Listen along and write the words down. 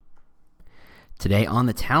Today on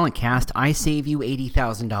the Talent Cast, I save you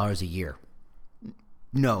 $80,000 a year.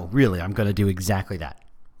 No, really, I'm going to do exactly that.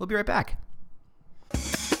 We'll be right back.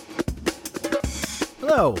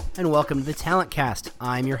 Hello, and welcome to the Talent Cast.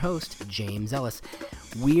 I'm your host, James Ellis.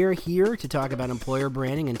 We're here to talk about employer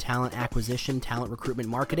branding and talent acquisition, talent recruitment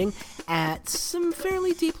marketing at some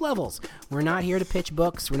fairly deep levels. We're not here to pitch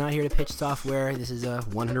books. We're not here to pitch software. This is a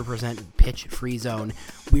 100% pitch-free zone.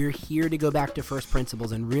 We're here to go back to first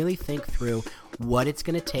principles and really think through what it's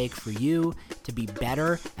going to take for you to be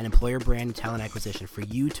better at employer brand and talent acquisition, for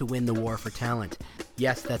you to win the war for talent.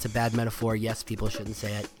 Yes, that's a bad metaphor. Yes, people shouldn't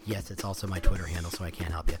say it. Yes, it's also my Twitter handle, so I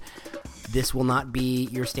can't help you. This will not be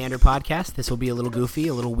your standard podcast. This will be a little goofy,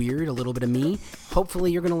 a little weird, a little bit of me.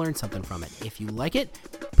 Hopefully, you're going to learn something from it. If you like it,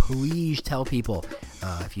 please tell people.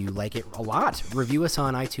 If you like it a lot, review us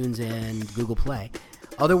on iTunes and Google Play.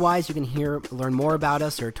 Otherwise, you can learn more about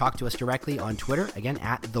us or talk to us directly on Twitter, again,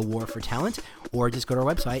 at The War for Talent, or just go to our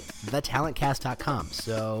website, thetalentcast.com.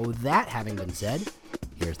 So that having been said,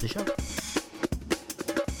 here's the show.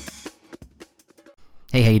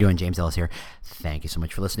 Hey, how you doing? James Ellis here. Thank you so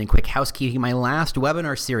much for listening. Quick housekeeping, my last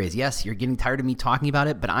webinar series. Yes, you're getting tired of me talking about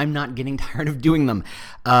it, but I'm not getting tired of doing them.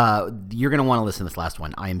 You're going to want to listen to this last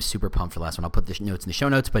one. I am super pumped for the last one. I'll put the notes in the show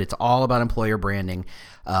notes, but it's all about employer branding.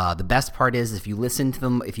 The best part is if you listen to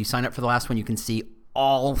them, if you sign up for the last one, you can see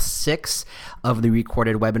all 6 of the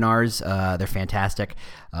recorded webinars. They're fantastic.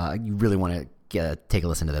 You really want to take a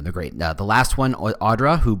listen to them. They're great. The last one,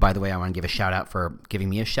 Audra, who, by the way, I want to give a shout out for giving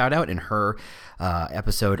me a shout out in her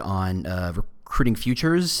episode on recruiting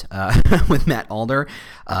futures with Matt Alder.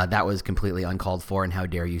 That was completely uncalled for, and how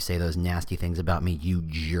dare you say those nasty things about me, you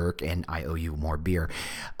jerk, and I owe you more beer.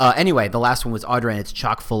 Anyway, the last one was Audra, and it's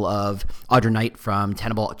chock full of, Audra Knight from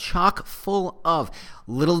Tenable, chock full of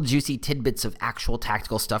little juicy tidbits of actual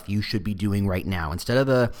tactical stuff you should be doing right now. Instead of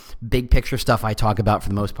the big picture stuff I talk about for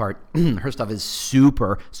the most part, her stuff is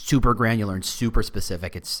super, super granular and super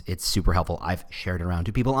specific. It's super helpful. I've shared it around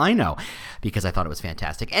to people I know because I thought it was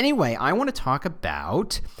fantastic. Anyway, I want to talk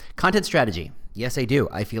about content strategy. Yes, I do.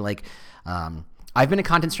 I feel like I've been a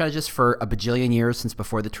content strategist for a bajillion years, since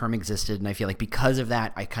before the term existed, and I feel like because of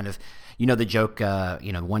that, I kind of, the joke,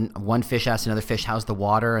 one fish asks another fish, how's the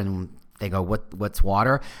water? And they go, what's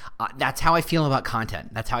water? That's how I feel about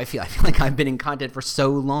content. That's how I feel. I feel like I've been in content for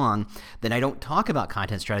so long that I don't talk about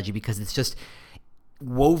content strategy because it's just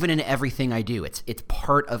woven in everything I do. It's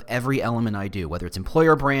part of every element I do, whether it's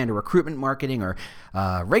employer brand or recruitment marketing or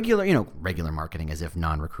regular marketing, as if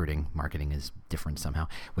non-recruiting marketing is different somehow,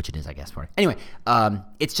 which it is, I guess. Anyway,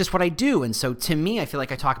 it's just what I do. And so to me, I feel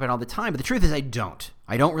like I talk about it all the time, but the truth is I don't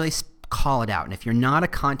really call it out. And if you're not a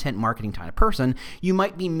content marketing kind of person, you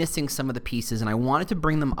might be missing some of the pieces. And I wanted to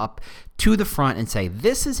bring them up to the front and say,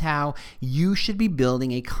 this is how you should be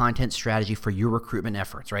building a content strategy for your recruitment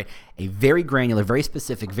efforts, right? A very granular, very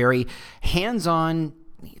specific, very hands-on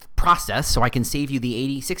process, so I can save you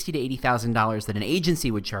the $60,000 to $80,000 that an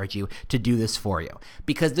agency would charge you to do this for you.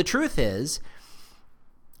 Because the truth is,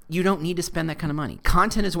 you don't need to spend that kind of money.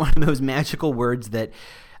 Content is one of those magical words that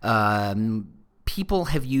people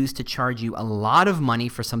have used to charge you a lot of money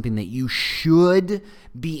for something that you should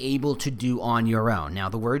be able to do on your own. Now,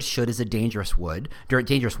 the word should is a dangerous one.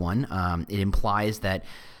 It implies that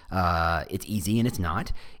it's easy and it's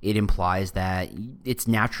not. It implies that it's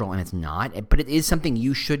natural and it's not. But it is something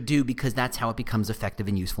you should do because that's how it becomes effective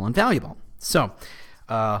and useful and valuable. So,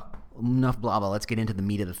 enough blah blah. Let's get into the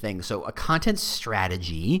meat of the thing. So, a content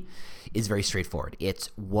strategy is very straightforward. It's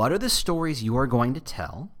what are the stories you are going to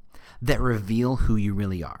tell that reveal who you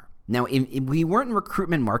really are. Now, if we weren't in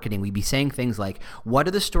recruitment marketing, we'd be saying things like, what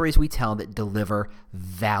are the stories we tell that deliver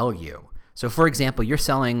value? So, for example, you're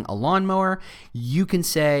selling a lawnmower. You can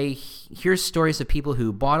say, here's stories of people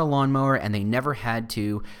who bought a lawnmower and they never had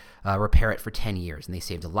to repair it for 10 years, and they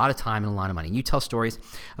saved a lot of time and a lot of money. And you tell stories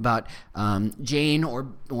about Jane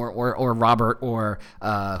or Robert or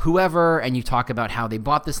whoever, and you talk about how they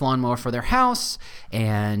bought this lawnmower for their house,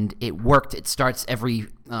 and it worked. It starts every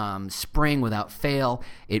spring without fail.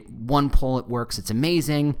 One pull, it works. It's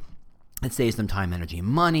amazing. It saves them time, energy, and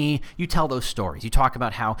money. You tell those stories. You talk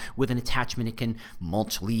about how with an attachment it can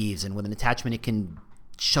mulch leaves, and with an attachment it can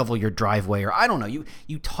shovel your driveway, or I don't know.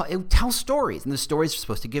 You tell stories, and the stories are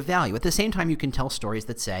supposed to give value. At the same time, you can tell stories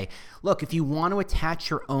that say, look, if you want to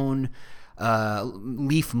attach your own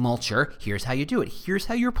leaf mulcher, here's how you do it. Here's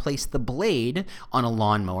how you replace the blade on a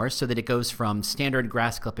lawnmower so that it goes from standard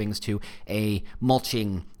grass clippings to a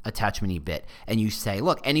mulching attachment-y bit and you say,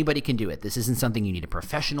 look, anybody can do it. This isn't something you need a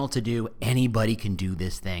professional to do. Anybody can do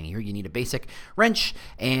this thing. Here you need a basic wrench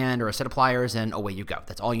or a set of pliers, and away you go.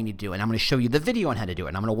 That's all you need to do. And I'm going to show you the video on how to do it.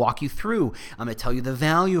 And I'm going to walk you through. I'm going to tell you the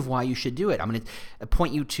value of why you should do it. I'm going to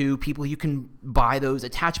point you to people you can buy those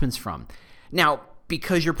attachments from. Now,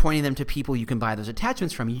 because you're pointing them to people you can buy those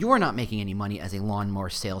attachments from, you're not making any money as a lawnmower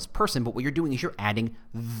salesperson, but what you're doing is you're adding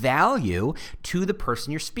value to the person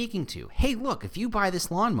you're speaking to. Hey, look, if you buy this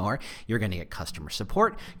lawnmower, you're going to get customer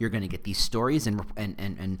support, you're going to get these stories and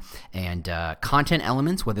content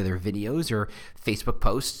elements, whether they're videos or Facebook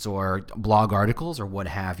posts or blog articles or what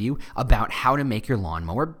have you, about how to make your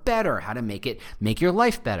lawnmower better, how to make your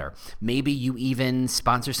life better. Maybe you even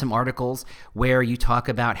sponsor some articles where you talk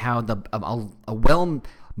about how a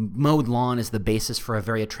well-mowed lawn is the basis for a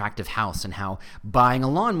very attractive house, and how buying a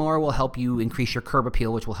lawnmower will help you increase your curb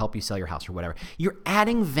appeal, which will help you sell your house or whatever. You're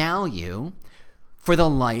adding value for the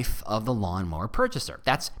life of the lawnmower purchaser.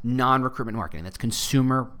 That's non-recruitment marketing. That's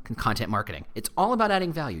consumer content marketing. It's all about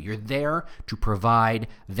adding value. You're there to provide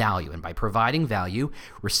value, and by providing value,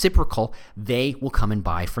 reciprocal, they will come and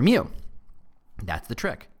buy from you. That's the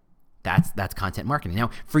trick. That's content marketing. Now,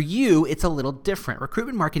 for you, it's a little different.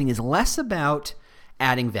 Recruitment marketing is less about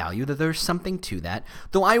adding value, though there's something to that.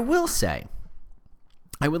 Though I will say,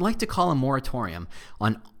 I would like to call a moratorium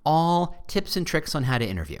on all tips and tricks on how to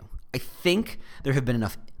interview. I think there have been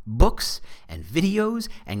enough books and videos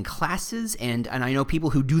and classes, and I know people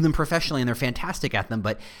who do them professionally and they're fantastic at them,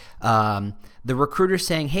 but the recruiter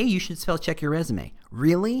saying, hey, you should spell check your resume.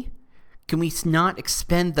 Really? Can we not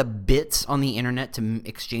expend the bits on the internet to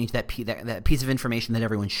exchange that piece of information that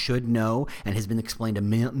everyone should know and has been explained a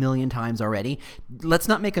million times already? Let's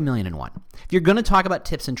not make a million and one. If you're going to talk about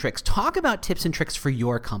tips and tricks, talk about tips and tricks for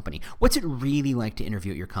your company. What's it really like to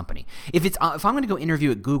interview at your company? If I'm going to go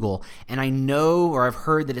interview at Google and I know or I've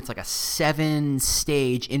heard that it's like a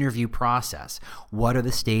 7-stage interview process, what are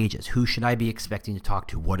the stages? Who should I be expecting to talk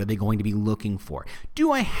to? What are they going to be looking for?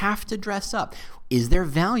 Do I have to dress up? Is there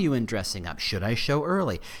value in dressing up? Should I show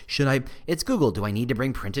early? It's Google. Do I need to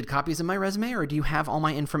bring printed copies of my resume, or do you have all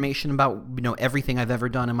my information about everything I've ever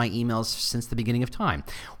done in my emails since the beginning of time?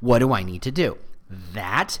 What do I need to do?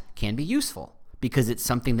 That can be useful because it's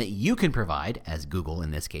something that you can provide, as Google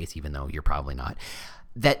in this case, even though you're probably not,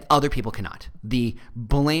 that other people cannot. The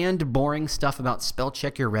bland, boring stuff about spell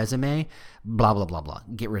check your resume, blah, blah, blah, blah.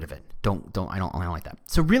 Get rid of it. I don't like that.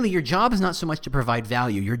 So really, your job is not so much to provide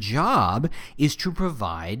value. Your job is to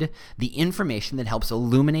provide the information that helps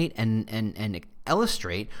illuminate and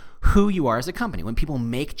illustrate who you are as a company. When people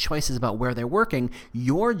make choices about where they're working,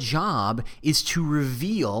 your job is to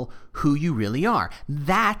reveal who you really are.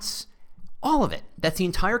 That's all of it. That's the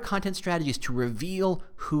entire content strategy, is to reveal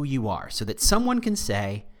who you are so that someone can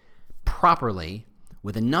say properly,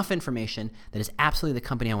 with enough information, that is absolutely the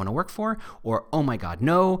company I want to work for, or, oh my God,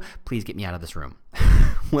 no, please get me out of this room.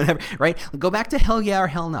 Whatever, right? Go back to hell yeah or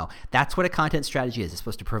hell no. That's what a content strategy is. It's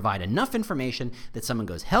supposed to provide enough information that someone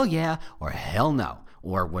goes hell yeah or hell no,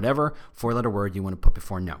 or whatever 4-letter word you want to put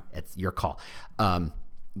before no. It's your call. I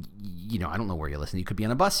don't know where you're listening. You could be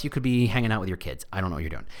on a bus. You could be hanging out with your kids. I don't know what you're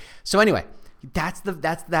doing. So anyway, that's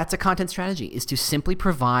a content strategy, is to simply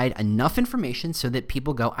provide enough information so that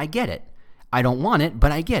people go, I get it. I don't want it,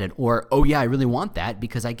 but I get it. Or, oh yeah, I really want that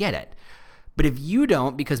because I get it. But if you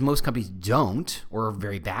don't, because most companies don't or are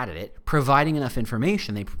very bad at it, providing enough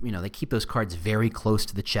information, they keep those cards very close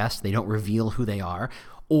to the chest. They don't reveal who they are.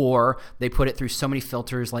 Or they put it through so many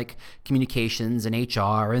filters like communications and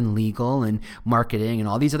HR and legal and marketing, and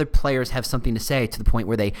all these other players have something to say, to the point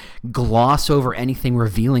where they gloss over anything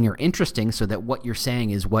revealing or interesting so that what you're saying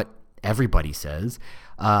is what everybody says.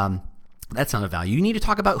 That's not a value. You need to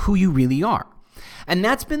talk about who you really are. And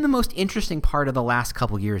that's been the most interesting part of the last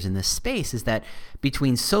couple years in this space, is that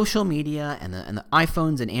between social media and the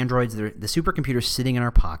iPhones and Androids, the supercomputers sitting in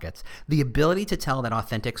our pockets, the ability to tell that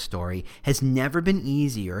authentic story has never been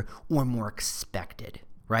easier or more expected,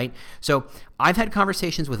 right? So I've had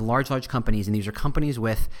conversations with large companies, and these are companies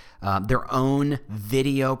with their own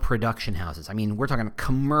video production houses. I mean, we're talking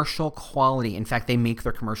commercial quality. In fact, they make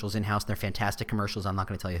their commercials in-house. They're fantastic commercials. I'm not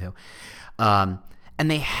going to tell you who. And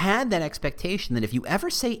they had that expectation that if you ever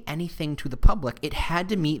say anything to the public, it had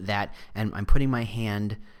to meet that, and I'm putting my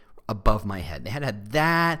hand above my head. They had to have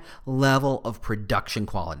that level of production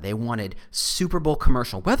quality. They wanted Super Bowl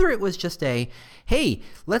commercial, whether it was just a, hey,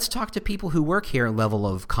 let's talk to people who work here level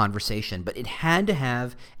of conversation, but it had to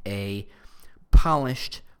have a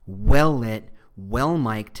polished, well-lit,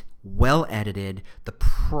 well-mic'd, well edited, the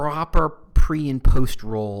proper pre and post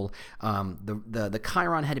roll. The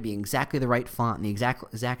Chiron had to be exactly the right font and the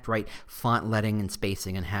exact right font letting and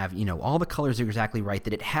spacing, and have, all the colors are exactly right,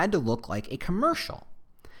 that it had to look like a commercial.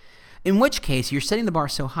 In which case, you're setting the bar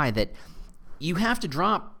so high that you have to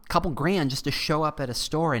drop a couple grand just to show up at a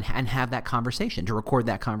store and have that conversation, to record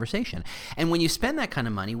that conversation. And when you spend that kind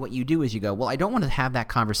of money, what you do is you go, well, I don't want to have that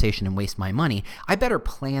conversation and waste my money. I better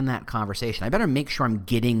plan that conversation. I better make sure I'm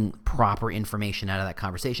getting proper information out of that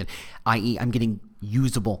conversation, i.e. I'm getting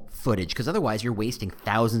usable footage, because otherwise you're wasting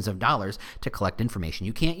thousands of dollars to collect information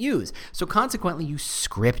you can't use. So consequently, you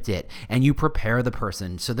script it and you prepare the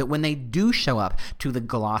person so that when they do show up to the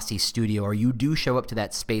glossy studio, or you do show up to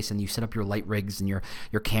that space and you set up your light rigs and your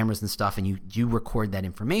cameras and stuff, and you record that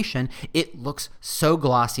information, it looks so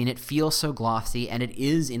glossy and it feels so glossy and it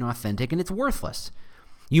is inauthentic and it's worthless.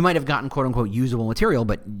 You might have gotten quote-unquote usable material,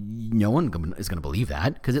 but no one is going to believe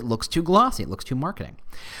that because it looks too glossy. It looks too marketing.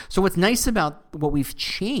 So what's nice about what we've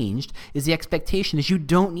changed is the expectation is you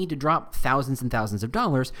don't need to drop thousands and thousands of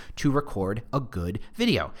dollars to record a good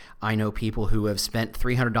video. I know people who have spent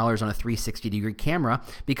 $300 on a 360-degree camera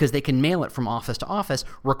because they can mail it from office to office,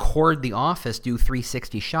 record the office, do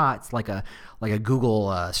 360 shots like a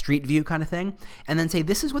Google Street View kind of thing, and then say,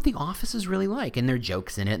 this is what the office is really like, and there are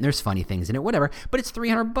jokes in it, and there's funny things in it, whatever, but it's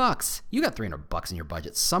 $300. You got $300 in your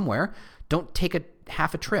budget somewhere. Don't take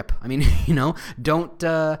half a trip. I mean, don't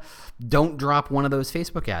drop one of those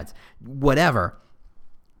Facebook ads. Whatever.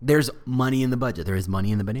 There's money in the budget. There is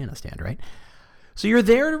money in the banana stand, right? So you're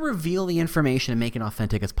there to reveal the information and make it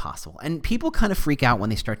authentic as possible. And people kind of freak out when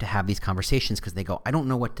they start to have these conversations because they go, I don't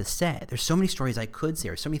know what to say. There's so many stories I could say,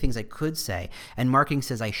 or so many things I could say. And marketing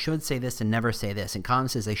says I should say this and never say this. And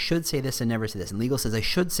comms says I should say this and never say this. And legal says I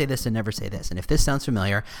should say this and never say this. And if this sounds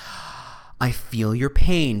familiar, I feel your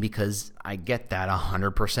pain because I get that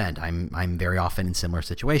 100%. I'm very often in similar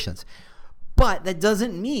situations. But that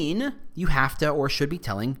doesn't mean you have to or should be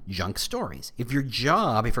telling junk stories. If your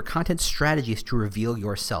content strategy is to reveal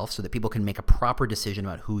yourself so that people can make a proper decision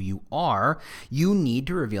about who you are, you need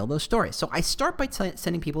to reveal those stories. So I start by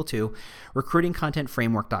sending people to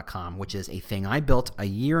recruitingcontentframework.com, which is a thing I built a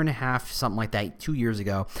year and a half, something like that, 2 years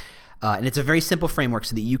ago. And it's a very simple framework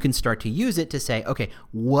so that you can start to use it to say, okay,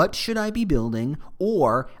 what should I be building?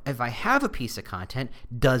 Or if I have a piece of content,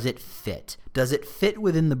 does it fit? Does it fit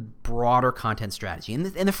within the broader content strategy? And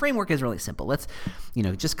the framework is really simple.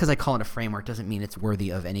 Just because I call it a framework doesn't mean it's worthy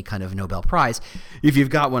of any kind of Nobel Prize. If you've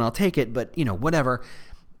got one, I'll take it, but whatever.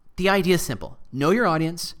 The idea is simple. Know your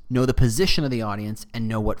audience, know the position of the audience, and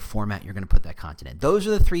know what format you're going to put that content in. Those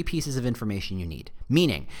are the 3 pieces of information you need.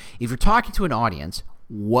 Meaning, if you're talking to an audience,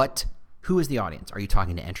 who is the audience? Are you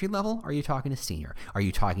talking to entry level? Are you talking to senior? Are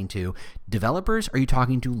you talking to developers? Are you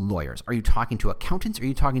talking to lawyers? Are you talking to accountants? Are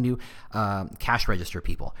you talking to cash register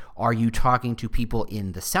people? Are you talking to people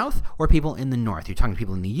in the South or people in the North? Are you talking to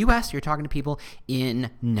people in the US? You're talking to people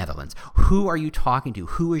in Netherlands. Who are you talking to?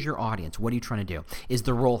 Who is your audience? What are you trying to do? Is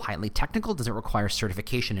the role highly technical? Does it require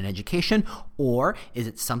certification and education? Or is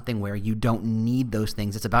it something where you don't need those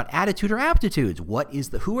things? It's about attitude or aptitudes.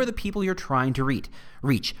 Who are the people you're trying to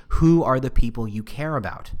reach? Who are the people you care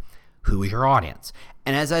about? Who is your audience?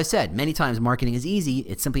 And as I said, many times marketing is easy.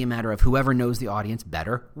 It's simply a matter of whoever knows the audience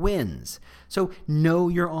better wins. So know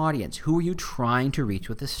your audience. Who are you trying to reach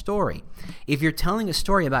with this story? If you're telling a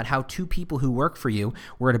story about how 2 people who work for you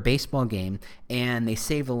were at a baseball game and they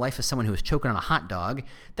saved the life of someone who was choking on a hot dog,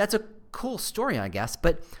 that's a cool story, I guess.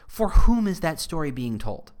 But for whom is that story being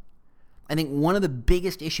told? I think one of the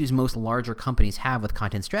biggest issues most larger companies have with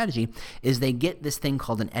content strategy is they get this thing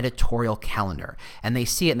called an editorial calendar, and they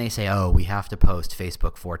see it and they say, oh, we have to post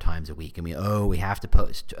Facebook 4 times a week, and we have to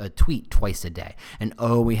post a tweet twice a day, and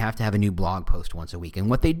we have to have a new blog post once a week. And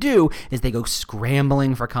what they do is they go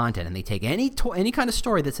scrambling for content, and they take any kind of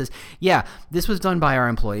story that says, yeah, this was done by our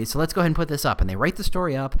employees, so let's go ahead and put this up. And they write the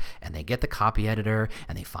story up, and they get the copy editor,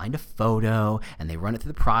 and they find a photo, and they run it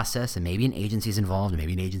through the process, and maybe an agency's involved, and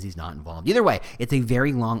maybe an agency's not involved. Either way, it's a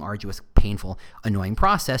very long, arduous, painful, annoying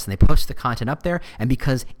process, and they post the content up there, and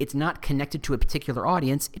because it's not connected to a particular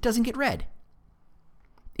audience, it doesn't get read.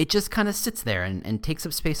 It just kind of sits there and takes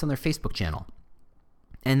up space on their Facebook channel.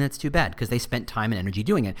 And that's too bad because they spent time and energy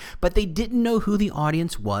doing it. But they didn't know who the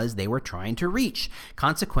audience was they were trying to reach.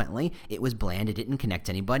 Consequently, it was bland, it didn't connect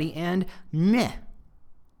to anybody, and meh.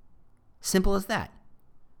 Simple as that.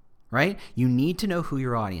 right? You need to know who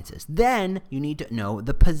your audience is. Then you need to know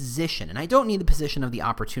the position. And I don't need the position of the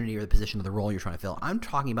opportunity or the position of the role you're trying to fill. I'm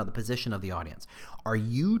talking about the position of the audience. Are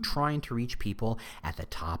you trying to reach people at the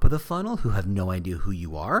top of the funnel who have no idea who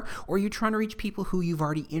you are? Or are you trying to reach people who you've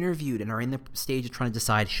already interviewed and are in the stage of trying to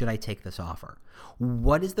decide, should I take this offer?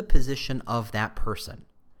 What is the position of that person?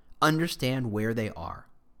 Understand where they are.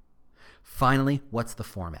 Finally, what's the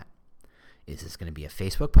format? Is this going to be a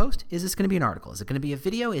Facebook post? Is this going to be an article? Is it going to be a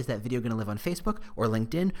video? Is that video going to live on Facebook or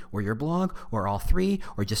LinkedIn or your blog or all three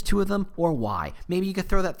or just two of them, or why? Maybe you could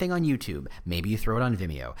throw that thing on YouTube. Maybe you throw it on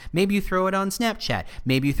Vimeo. Maybe you throw it on Snapchat.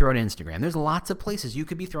 Maybe you throw it on Instagram. There's lots of places you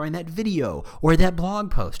could be throwing that video or that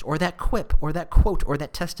blog post or that quip or that quote or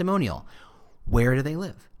that testimonial. Where do they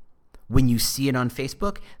live? When you see it on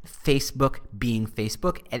Facebook, Facebook being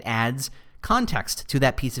Facebook, it adds context to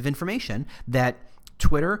that piece of information that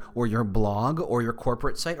Twitter or your blog or your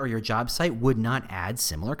corporate site or your job site would not add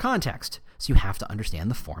similar context. So you have to understand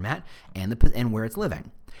the format and where it's living.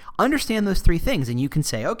 Understand those three things, and you can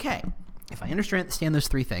say, okay, if I understand those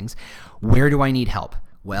three things, where do I need help?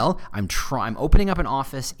 Well, I'm opening up an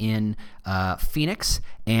office in Phoenix,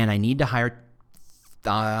 and I need to hire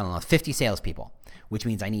 50 salespeople, which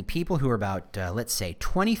means I need people who are about, let's say,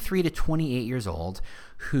 23 to 28 years old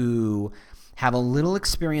who have a little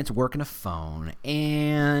experience working a phone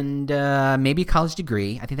and maybe a college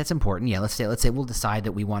degree. I think that's important. Yeah, let's say we'll decide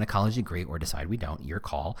that we want a college degree or decide we don't. Your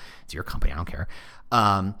call. It's your company. I don't care.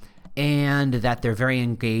 And that they're very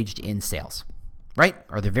engaged in sales. Right?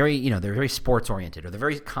 Or they're very sports oriented, or they're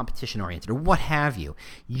very competition oriented, or what have you.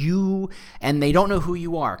 And they don't know who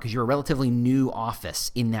you are because you're a relatively new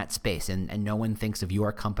office in that space, and no one thinks of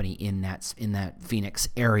your company in that Phoenix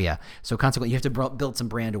area. So consequently, you have to build some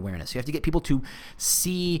brand awareness. You have to get people to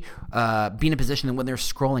see, be in a position that when they're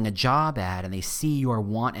scrolling a job ad and they see your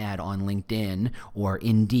want ad on LinkedIn or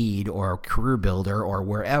Indeed or Career Builder or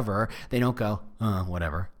wherever, they don't go,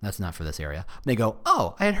 whatever, that's not for this area. They go,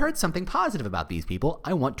 oh, I had heard something positive about these people.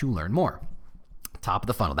 I want to learn more. Top of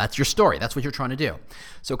the funnel. That's your story. That's what you're trying to do.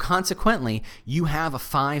 So consequently, you have a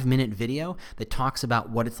 5-minute video that talks about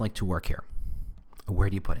what it's like to work here. Where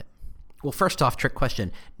do you put it? Well, first off, trick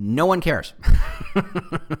question. No one cares.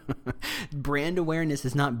 Brand awareness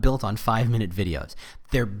is not built on 5-minute videos.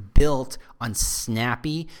 They're built on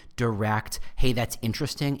snappy, direct, hey, that's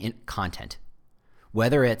interesting in content.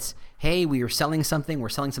 Whether it's, hey, we're selling something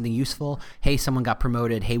useful, hey, someone got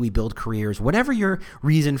promoted, hey, we build careers, whatever your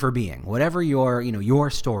reason for being, whatever your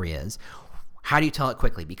story is, how do you tell it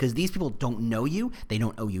quickly? Because these people don't know you, they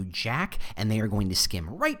don't owe you jack, and they are going to skim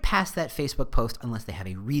right past that Facebook post unless they have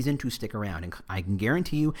a reason to stick around. And I can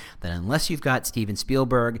guarantee you that unless you've got Steven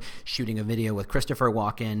Spielberg shooting a video with Christopher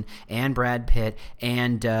Walken and Brad Pitt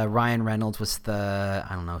and Ryan Reynolds was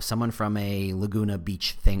someone from a Laguna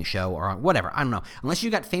Beach show or whatever, I don't know. Unless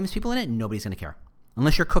you've got famous people in it, nobody's going to care.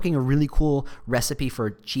 Unless you're cooking a really cool recipe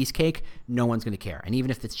for cheesecake, no one's going to care. And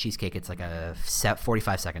even if it's cheesecake, it's like a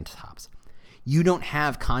 45-second tops. You don't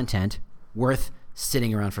have content worth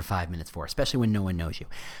sitting around for 5 minutes for, especially when no one knows you.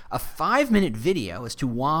 A 5-minute video as to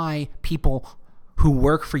why people who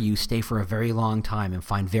work for you stay for a very long time and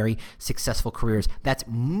find very successful careers, that's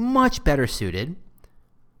much better suited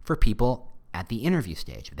for people at the interview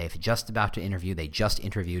stage. They're just about to interview. They just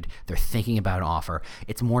interviewed. They're thinking about an offer.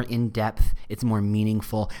 It's more in-depth. It's more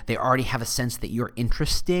meaningful. They already have a sense that you're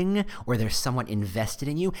interesting or they're somewhat invested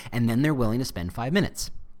in you, and then they're willing to spend 5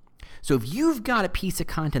 minutes. So if you've got a piece of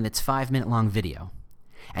content that's 5-minute long video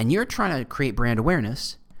and you're trying to create brand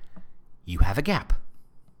awareness, you have a gap.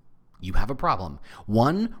 You have a problem.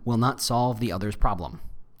 One will not solve the other's problem.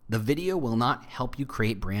 The video will not help you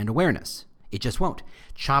create brand awareness. It just won't.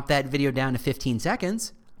 Chop that video down to 15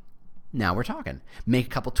 seconds. Now we're talking. Make a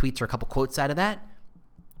couple tweets or a couple quotes out of that.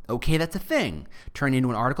 Okay, that's a thing. Turn it into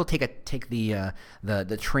an article. Take the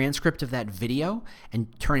transcript of that video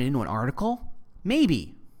and turn it into an article.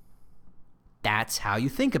 Maybe. That's how you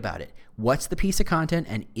think about it. What's the piece of content,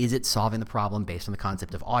 and is it solving the problem based on the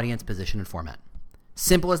concept of audience, position, and format?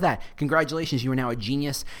 Simple as that. Congratulations, you are now a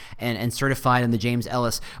genius and certified in the James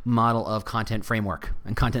Ellis model of content framework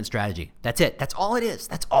and content strategy. That's it. That's all it is.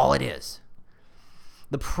 That's all it is.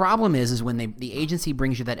 The problem is when the agency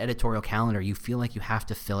brings you that editorial calendar, you feel like you have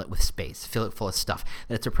to fill it with space, fill it full of stuff,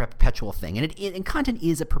 that it's a perpetual thing. And content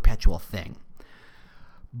is a perpetual thing,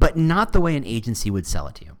 but not the way an agency would sell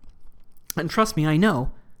it to you. And trust me, I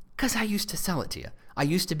know, because I used to sell it to you. I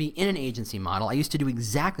used to be in an agency model. I used to do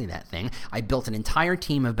exactly that thing. I built an entire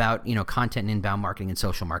team about, content and inbound marketing and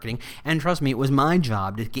social marketing. And trust me, it was my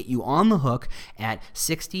job to get you on the hook at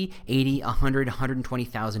 60, 80, 100,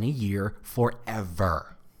 120,000 a year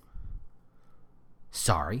forever.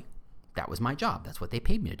 Sorry, That was my job. That's what they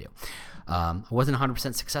paid me to do. I wasn't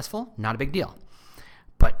 100% successful. Not a big deal.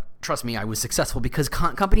 But trust me, I was successful because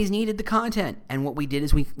companies needed the content. And what we did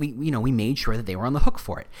is we made sure that they were on the hook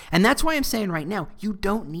for it. And that's why I'm saying right now, you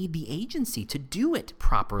don't need the agency to do it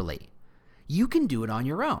properly. You can do it on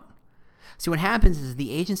your own. See, what happens is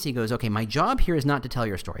the agency goes, okay, my job here is not to tell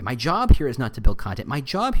your story. My job here is not to build content. My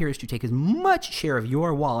job here is to take as much share of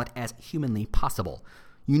your wallet as humanly possible.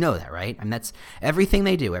 You know that, right? And that's everything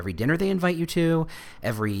they do. Every dinner they invite you to,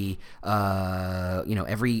 every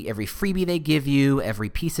freebie they give you, every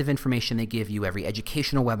piece of information they give you, every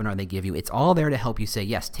educational webinar they give you, it's all there to help you say,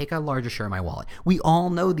 yes, take a larger share of my wallet. We all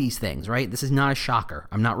know these things, right? This is not a shocker.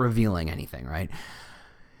 I'm not revealing anything, right?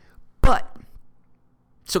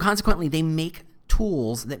 So consequently, they make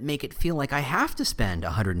tools that make it feel like I have to spend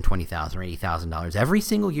 $120,000 or $80,000 every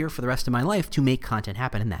single year for the rest of my life to make content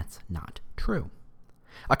happen, and that's not true.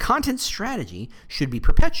 A content strategy should be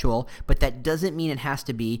perpetual, but that doesn't mean it has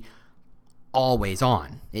to be always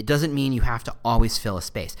on. It doesn't mean you have to always fill a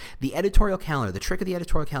space. The editorial calendar, the trick of the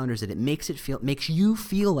editorial calendar is that it makes you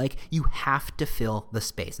feel like you have to fill the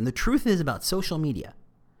space. And the truth is about social media,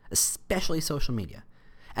 especially social media,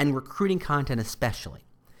 and recruiting content especially,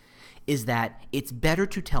 is that it's better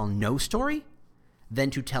to tell no story than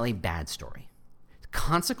to tell a bad story.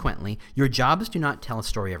 Consequently, your job is to not tell a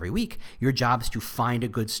story every week. Your job is to find a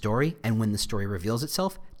good story, and when the story reveals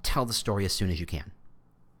itself, tell the story as soon as you can.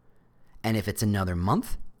 And if it's another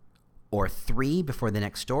month or 3 before the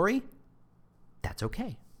next story, that's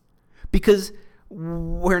okay. Because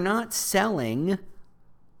we're not selling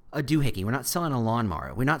a doohickey. We're not selling a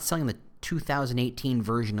lawnmower. We're not selling the 2018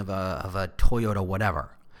 version of a Toyota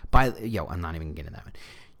whatever. I'm not even getting that one.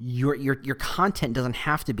 Your content doesn't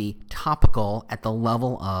have to be topical at the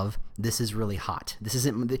level of this is really hot. This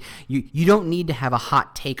isn't you don't need to have a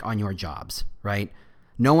hot take on your jobs, right?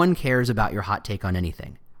 No one cares about your hot take on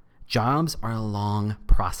anything. Jobs are long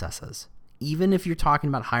processes. Even if you're talking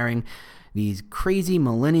about hiring these crazy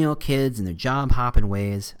millennial kids in their job hopping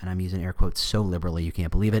ways, and I'm using air quotes so liberally you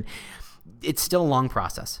can't believe it, it's still a long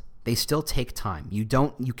process. They still take time. You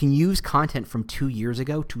can use content from 2 years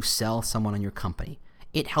ago to sell someone on your company.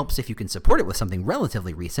 It helps if you can support it with something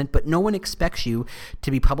relatively recent, but no one expects you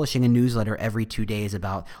to be publishing a newsletter every 2 days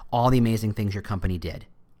about all the amazing things your company did.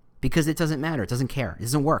 Because it doesn't matter. It doesn't care. It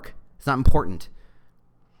doesn't work. It's not important.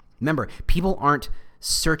 Remember, people aren't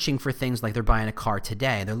searching for things like they're buying a car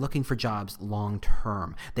today. They're looking for jobs long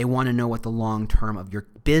term. They want to know what the long term of your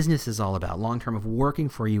business is all about, long term of working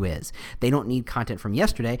for you is. They don't need content from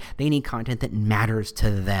yesterday. They need content that matters to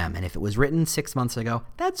them. And if it was written 6 months ago,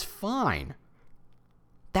 that's fine.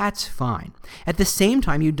 That's fine. At the same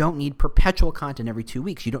time, you don't need perpetual content every 2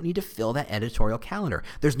 weeks. You don't need to fill that editorial calendar.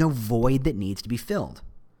 There's no void that needs to be filled.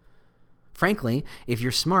 Frankly, if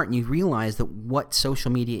you're smart and you realize that what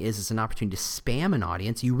social media is an opportunity to spam an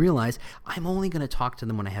audience, you realize I'm only going to talk to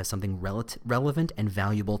them when I have something relevant and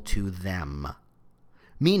valuable to them.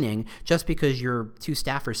 Meaning, just because your 2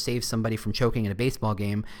 staffers saved somebody from choking in a baseball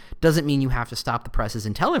game doesn't mean you have to stop the presses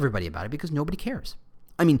and tell everybody about it because nobody cares.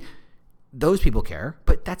 I mean, those people care,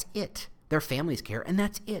 but that's it. Their families care, and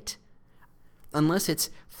that's it. Unless it's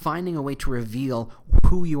finding a way to reveal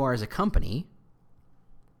who you are as a company.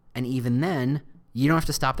 And even then, you don't have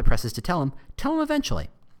to stop the presses to tell them. Tell them eventually.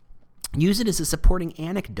 Use it as a supporting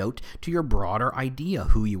anecdote to your broader idea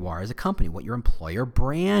who you are as a company, what your employer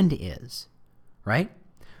brand is, right?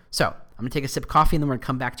 So I'm going to take a sip of coffee and then we're going to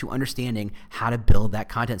come back to understanding how to build that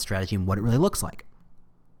content strategy and what it really looks like.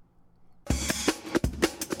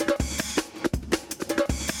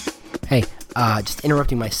 Hey, just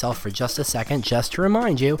interrupting myself for just a second, just to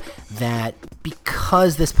remind you that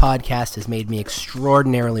because this podcast has made me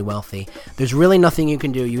extraordinarily wealthy, there's really nothing you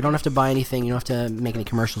can do. You don't have to buy anything. You don't have to make any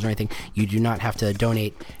commercials or anything. You do not have to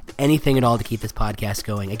donate anything at all to keep this podcast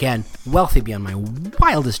going. Again, wealthy beyond my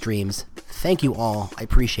wildest dreams. Thank you all. I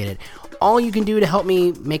appreciate it. All you can do to help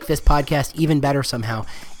me make this podcast even better somehow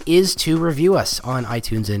is to review us on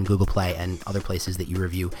iTunes and Google Play and other places that you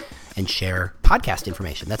review and share podcast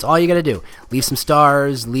information. That's all you got to do. Leave some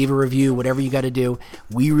stars, leave a review, whatever you got to do.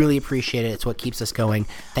 We really appreciate it. It's what keeps us going.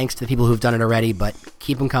 Thanks to the people who've done it already, but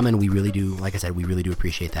keep them coming. We really do, like I said, we really do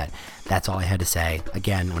appreciate that. That's all I had to say.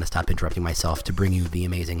 Again, I want to stop interrupting myself to bring you the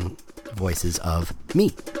amazing voices of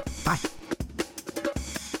me. Bye.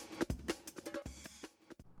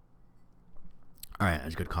 All right, that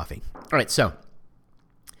was good coffee. All right, so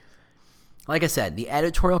like I said, the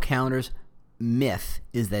editorial calendar's myth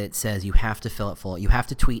is that it says you have to fill it full. You have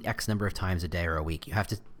to tweet X number of times a day or a week. You have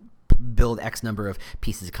to build X number of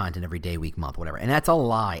pieces of content every day, week, month, whatever. And that's a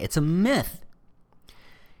lie. It's a myth.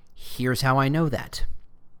 Here's how I know that.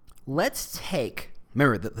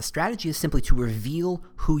 Remember, the strategy is simply to reveal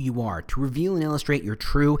who you are, to reveal and illustrate your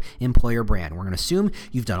true employer brand. We're going to assume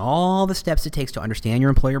you've done all the steps it takes to understand your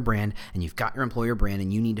employer brand, and you've got your employer brand,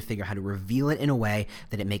 and you need to figure out how to reveal it in a way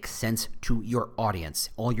that it makes sense to your audience,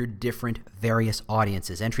 all your different various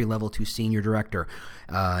audiences, entry level to senior director,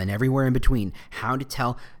 and everywhere in between. How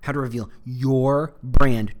to reveal your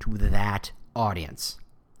brand to that audience.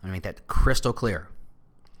 I'm going to make that crystal clear.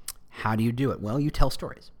 How do you do it? Well, you tell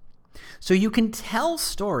stories. So you can tell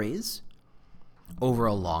stories over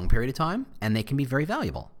a long period of time, and they can be very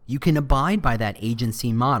valuable. You can abide by that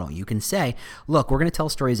agency model. You can say, look, we're going to tell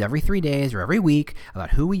stories every 3 days or every week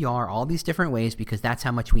about who we are, all these different ways, because that's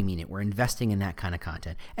how much we mean it. We're investing in that kind of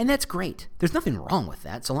content. And that's great. There's nothing wrong with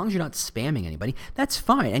that. So long as you're not spamming anybody, that's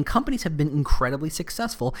fine. And companies have been incredibly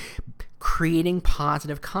successful creating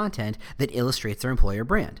positive content that illustrates their employer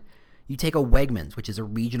brand. You take a Wegmans, which is a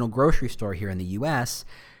regional grocery store here in the U.S.,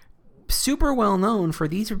 super well known for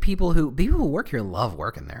these are people who work here love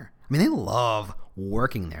working there. I mean, they love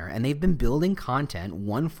working there, and they've been building content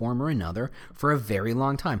one form or another for a very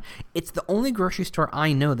long time. It's the only grocery store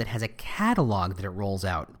I know that has a catalog that it rolls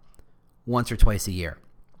out once or twice a year,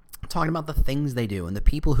 talking about the things they do and the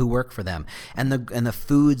people who work for them and the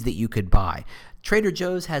foods that you could buy. Trader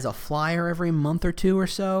Joe's has a flyer every month or two or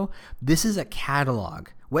so. This is a catalog.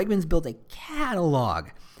 Wegmans built a catalog.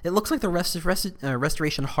 It looks like the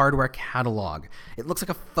Restoration Hardware catalog. It looks like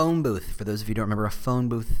a phone booth. For those of you who don't remember a phone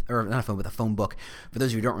booth, or not a phone booth, a phone book. For those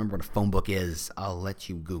of you who don't remember what a phone book is, I'll let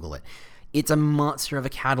you Google it. It's a monster of a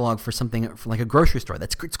catalog for something for like a grocery store.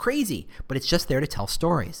 It's crazy, but it's just there to tell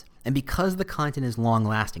stories. And because the content is long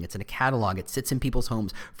lasting, it's in a catalog. It sits in people's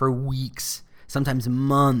homes for weeks, sometimes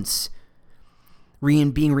months.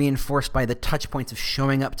 Being reinforced by the touch points of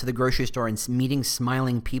showing up to the grocery store and meeting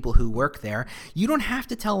smiling people who work there. You don't have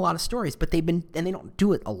to tell a lot of stories, but they don't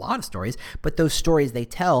do it a lot of stories, but those stories they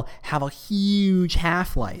tell have a huge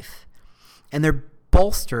half-life. And they're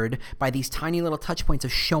bolstered by these tiny little touch points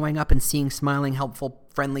of showing up and seeing smiling, helpful,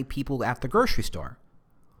 friendly people at the grocery store.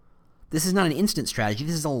 This is not an instant strategy.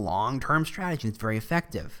 This is a long-term strategy. It's very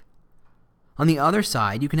effective. On the other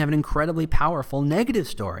side, you can have an incredibly powerful negative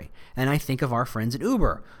story. And I think of our friends at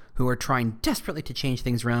Uber, who are trying desperately to change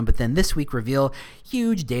things around, but then this week reveal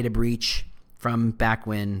huge data breach from back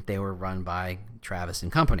when they were run by Travis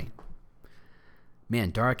and company.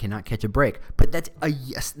 Man, Dara cannot catch a break. But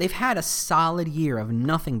they've had a solid year of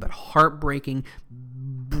nothing but heartbreaking,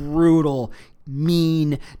 brutal,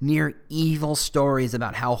 mean, near evil stories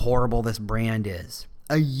about how horrible this brand is.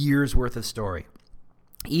 A year's worth of story.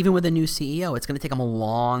 Even with a new CEO, it's going to take them a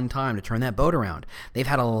long time to turn that boat around. They've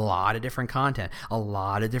had a lot of different content, a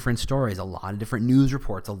lot of different stories, a lot of different news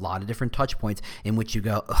reports, a lot of different touch points in which you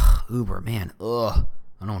go, ugh, Uber, man, ugh,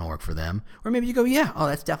 I don't want to work for them. Or maybe you go, yeah, oh,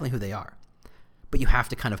 that's definitely who they are. But you have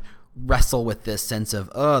to kind of wrestle with this sense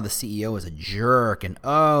of, oh, the CEO is a jerk, and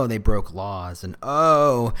oh, they broke laws, and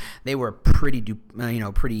oh, they were pretty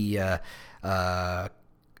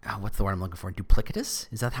what's the word I'm looking for? Duplicitous?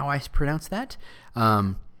 Is that how I pronounce that?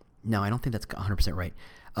 No, I don't think that's 100% right.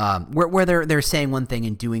 Where they're saying one thing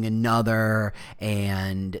and doing another,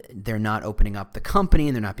 and they're not opening up the company,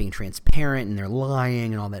 and they're not being transparent, and they're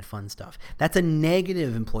lying, and all that fun stuff. That's a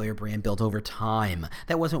negative employer brand built over time.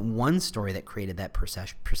 That wasn't one story that created that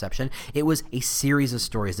perception. It was a series of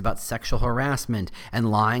stories about sexual harassment and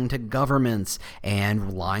lying to governments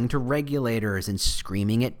and lying to regulators and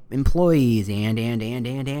screaming at employees and.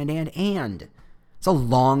 It's a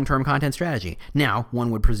long-term content strategy. Now,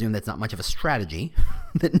 one would presume that's not much of a strategy,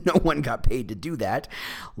 that no one got paid to do that.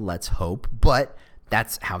 Let's hope. But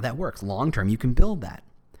that's how that works. Long-term, you can build that.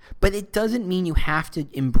 But it doesn't mean you have to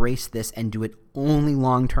embrace this and do it only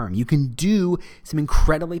long-term. You can do some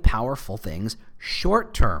incredibly powerful things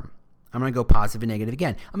short-term. I'm going to go positive and negative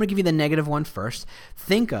again. I'm going to give you the negative one first.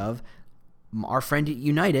 Think of our friend at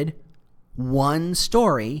United. One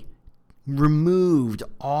story removed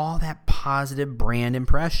all that positive brand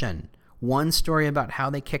impression. One story about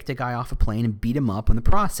how they kicked a guy off a plane and beat him up in the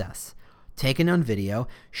process. Taken on video,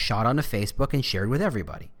 shot onto Facebook, and shared with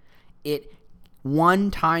everybody.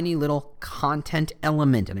 One tiny little content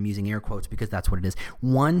element, and I'm using air quotes because that's what it is.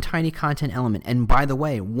 One tiny content element. And by the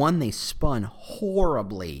way, one they spun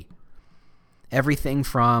horribly. Everything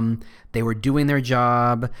from they were doing their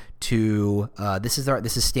job to this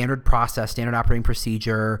is standard process, standard operating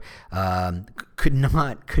procedure. Could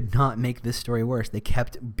not make this story worse. They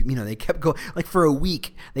kept going, like for a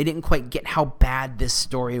week. They didn't quite get how bad this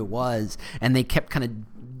story was, and they kept kind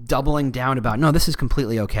of doubling down about, no, this is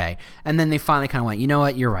completely okay. And then they finally kind of went, you know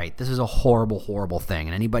what, you're right. This is a horrible, horrible thing.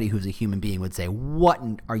 And anybody who's a human being would say, what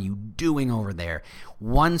are you doing over there?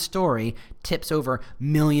 One story tips over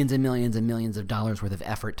millions and millions and millions of dollars worth of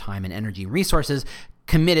effort, time, and energy, resources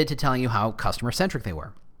committed to telling you how customer-centric they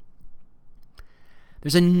were.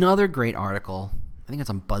 There's another great article, I think it's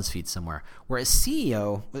on BuzzFeed somewhere, where a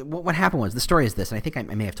CEO, what happened was, the story is this, and I think I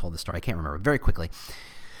may have told this story, I can't remember, very quickly.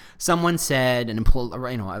 Someone said, an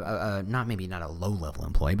employee, not a low-level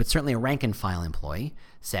employee, but certainly a rank-and-file employee,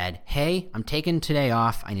 said, hey, I'm taking today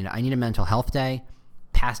off, I need a mental health day,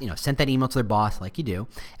 sent that email to their boss like you do,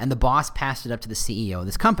 and the boss passed it up to the CEO of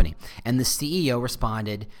this company. And the CEO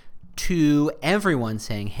responded to everyone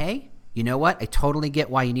saying, hey, you know what? I totally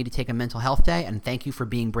get why you need to take a mental health day, and thank you for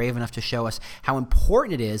being brave enough to show us how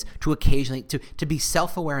important it is to occasionally to be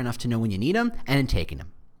self-aware enough to know when you need them and in taking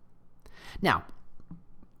them. Now,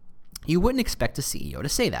 you wouldn't expect a CEO to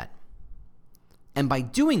say that. And by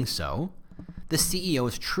doing so, the CEO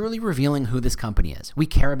is truly revealing who this company is. We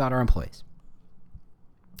care about our employees.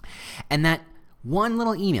 And that one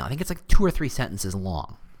little email, I think it's like 2 or 3 sentences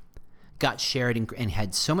long, got shared and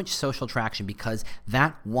had so much social traction because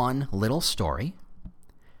that one little story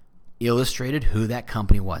illustrated who that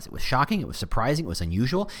company was. It was shocking, it was surprising, it was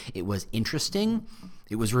unusual, it was interesting,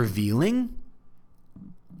 it was revealing.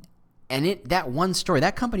 And that one story,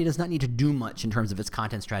 that company does not need to do much in terms of its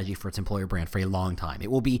content strategy for its employer brand for a long time.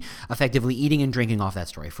 It will be effectively eating and drinking off that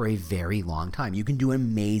story for a very long time. You can do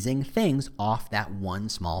amazing things off that one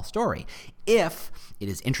small story if it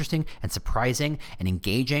is interesting and surprising and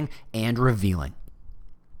engaging and revealing.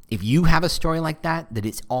 If you have a story like that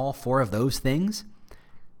is all 4 of those things,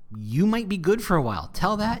 you might be good for a while.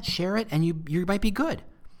 Tell that, share it, and you might be good.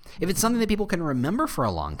 If it's something that people can remember for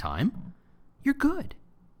a long time, you're good.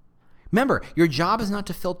 Remember, your job is not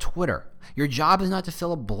to fill Twitter. Your job is not to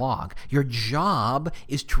fill a blog. Your job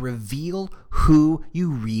is to reveal who you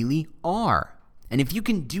really are. And if you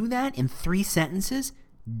can do that in 3 sentences,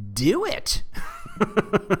 do it.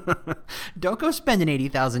 Don't go spending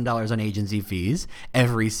 $80,000 on agency fees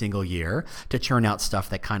every single year to churn out stuff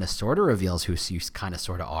that kind of sort of reveals who you kind of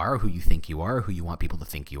sort of are, who you think you are, who you want people to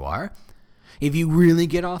think you are. If you really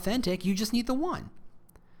get authentic, you just need the one.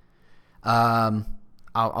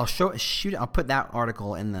 I'll put that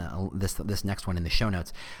article in this next one in the show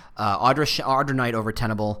notes. Audra Knight over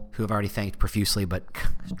Tenable, who I've already thanked profusely, but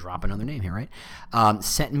drop another name here, right?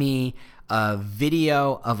 Sent me a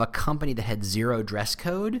video of a company that had 0 dress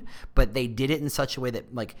code, but they did it in such a way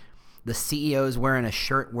that like the CEO is wearing a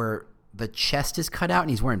shirt where the chest is cut out and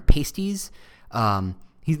he's wearing pasties. They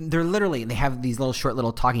have these short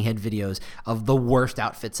little talking head videos of the worst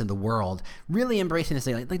outfits in the world, really embracing this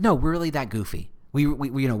thing. Like no, we're really that goofy.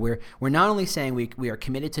 We're not only saying we are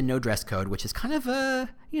committed to no dress code, which is kind of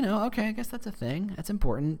okay, I guess that's a thing. That's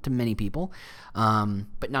important to many people,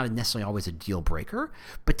 but not necessarily always a deal breaker.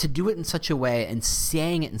 But to do it in such a way and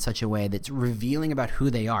saying it in such a way that's revealing about who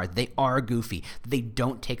they are. They are goofy. They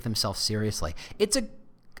don't take themselves seriously.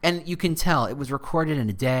 And you can tell it was recorded in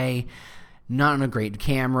a day, not on a great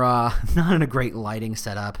camera, not on a great lighting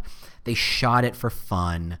setup. They shot it for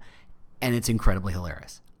fun, and it's incredibly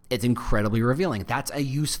hilarious. It's incredibly revealing. That's a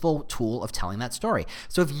useful tool of telling that story.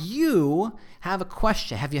 So if you have a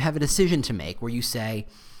question, you have a decision to make where you say,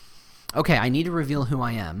 okay, I need to reveal who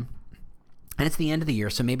I am, and it's the end of the year,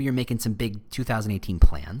 so maybe you're making some big 2018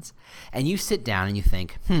 plans, and you sit down and you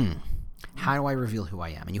think, how do I reveal who I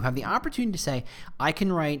am? And you have the opportunity to say, I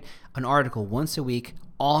can write an article once a week,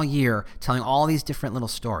 all year, telling all these different little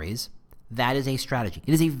stories. That is a strategy.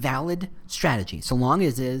 It is a valid strategy, so long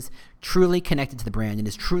as it is truly connected to the brand and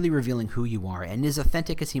is truly revealing who you are and is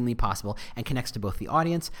authentic as humanly possible and connects to both the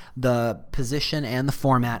audience, the position, and the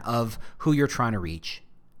format of who you're trying to reach.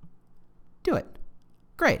 Do it.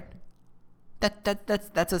 Great.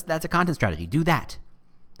 That's a content strategy. Do that.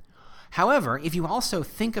 However, if you also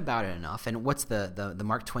think about it enough, and what's the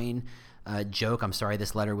Mark Twain joke, I'm sorry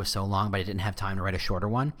this letter was so long, but I didn't have time to write a shorter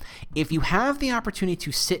one. If you have the opportunity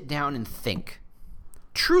to sit down and think,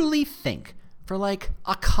 truly think, for like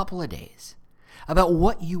a couple of days about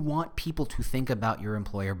what you want people to think about your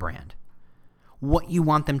employer brand, what you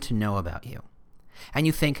want them to know about you, and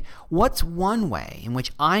you think, what's one way in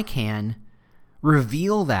which I can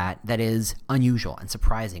reveal that is unusual and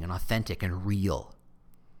surprising and authentic and real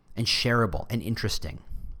and shareable and interesting?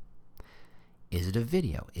 Is it a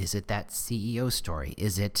video? Is it that CEO story?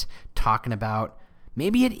 Is it talking about,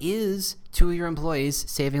 maybe it is 2 of your employees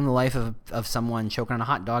saving the life of someone choking on a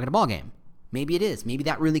hot dog at a ball game. Maybe it is. Maybe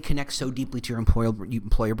that really connects so deeply to your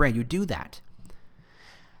employer brand. You do that.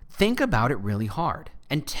 Think about it really hard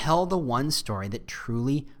and tell the one story that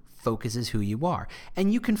truly focuses who you are.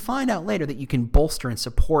 And you can find out later that you can bolster and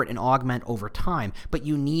support and augment over time, but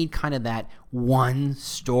you need kind of that one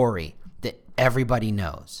story that everybody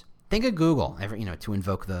knows. Think of Google, to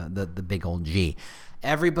invoke the big old G.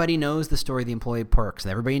 Everybody knows the story of the employee perks.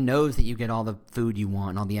 Everybody knows that you get all the food you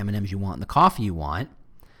want and all the M&Ms you want and the coffee you want.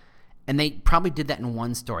 And they probably did that in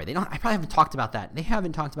one story. I probably haven't talked about that. They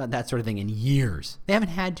haven't talked about that sort of thing in years. They haven't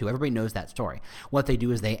had to. Everybody knows that story. What they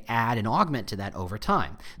do is they add and augment to that over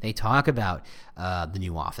time. They talk about the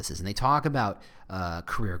new offices, and they talk about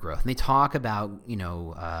career growth, and they talk about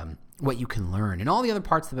what you can learn, and all the other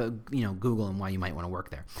parts of Google and why you might want to work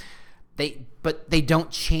there. But they don't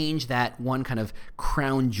change that one kind of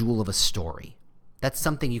crown jewel of a story. That's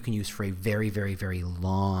something you can use for a very, very, very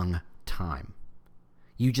long time.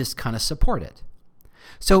 You just kind of support it.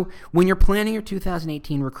 So when you're planning your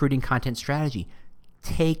 2018 recruiting content strategy,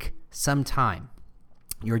 take some time.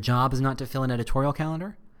 Your job is not to fill an editorial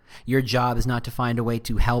calendar. Your job is not to find a way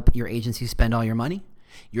to help your agency spend all your money.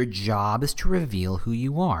 Your job is to reveal who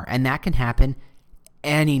you are, and that can happen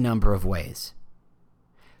any number of ways.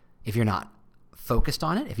 If you're not focused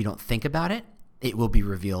on it, if you don't think about it, it will be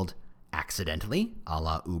revealed accidentally, a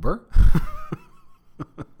la Uber,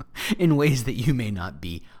 in ways that you may not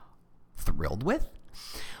be thrilled with.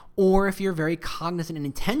 Or if you're very cognizant and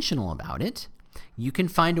intentional about it, you can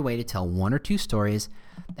find a way to tell one or two stories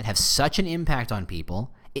that have such an impact on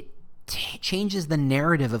people, it changes the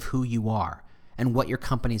narrative of who you are and what your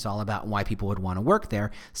company's all about and why people would want to work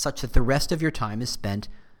there, such that the rest of your time is spent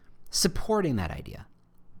supporting that idea.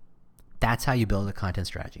 That's how you build a content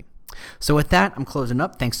strategy. So with that, I'm closing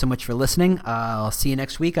up. Thanks so much for listening. I'll see you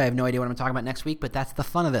next week. I have no idea what I'm talking about next week, but that's the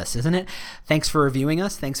fun of this, isn't it? Thanks for reviewing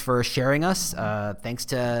us. Thanks for sharing us. Thanks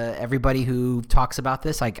to everybody who talks about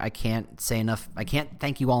this. I can't say enough. I can't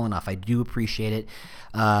thank you all enough. I do appreciate it.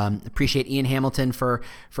 Appreciate Ian Hamilton for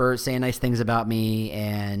saying nice things about me.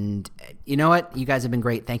 And you know what? You guys have been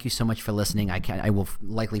great. Thank you so much for listening. I will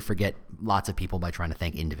likely forget lots of people by trying to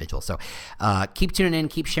thank individuals. So keep tuning in,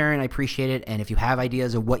 keep sharing. I appreciate it. And if you have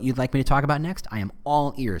ideas of what you'd like me to talk about next, I am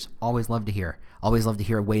all ears. Always love to hear. Always love to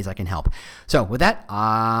hear ways I can help. So with that,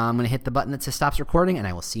 I'm going to hit the button that says stops recording, and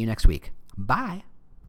I will see you next week. Bye.